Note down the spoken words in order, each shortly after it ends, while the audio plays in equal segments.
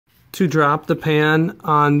to drop the pan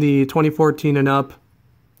on the 2014 and up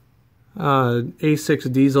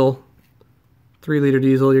A6 diesel, 3-liter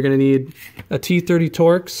diesel, you're going to need a T30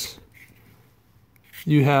 Torx.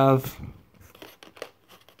 You have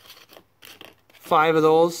 5 of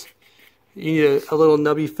those. You need a little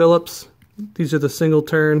nubby Phillips. These are the single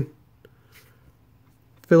turn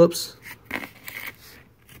Phillips.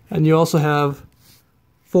 And you also have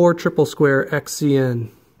 4 triple square XCN,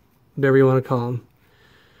 whatever you want to call them.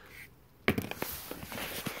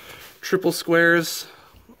 Triple squares,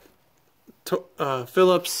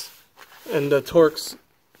 Phillips, and Torx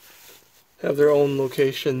have their own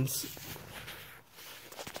locations.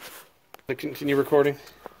 I continue recording.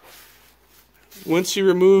 Once you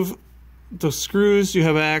remove the screws, you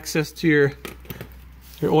have access to your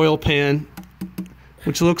oil pan,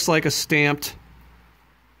 which looks like a stamped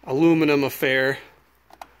aluminum affair.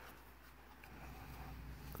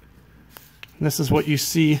 And this is what you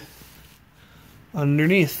see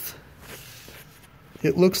underneath.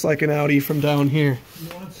 It looks like an Audi from down here.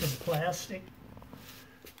 You want some plastic?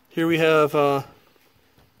 Here we have,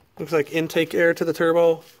 looks like intake air to the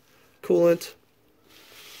turbo, coolant.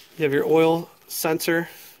 You have your oil sensor,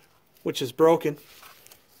 which is broken.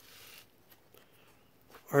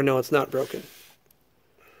 Or no, it's not broken.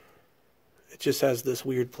 It just has this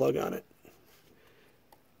weird plug on it.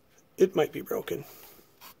 It might be broken.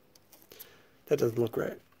 That doesn't look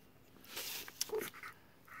right.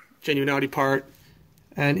 Genuine Audi part.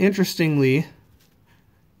 And interestingly,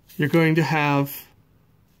 you're going to have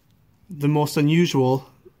the most unusual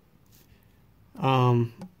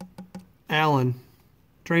Allen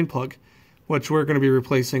drain plug, which we're going to be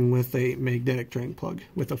replacing with a magnetic drain plug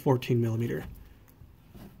with a 14mm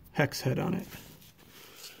hex head on it.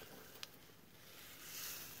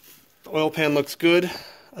 The oil pan looks good.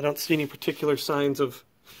 I don't see any particular signs of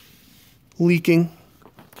leaking,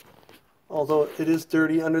 although it is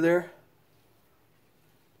dirty under there.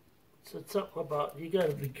 So it's something about, you got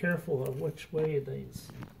to be careful of which way these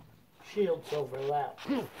shields overlap.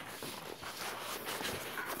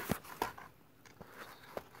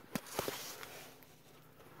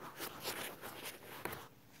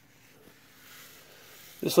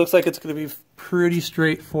 This looks like it's going to be pretty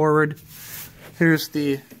straightforward. Here's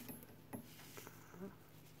the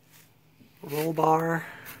roll bar.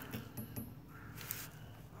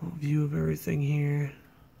 View of everything here.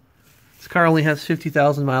 This car only has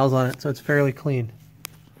 50,000 miles on it, so it's fairly clean.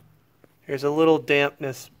 There's a little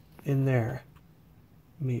dampness in there,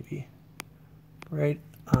 maybe, right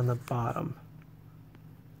on the bottom.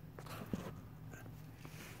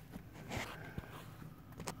 I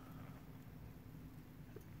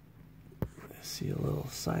see a little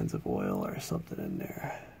signs of oil or something in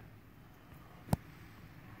there.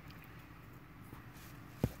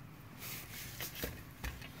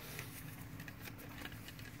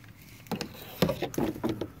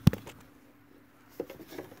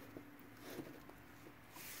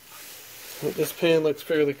 This pan looks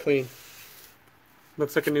fairly clean.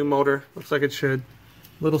 Looks like a new motor. Looks like it should.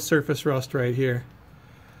 Little surface rust right here.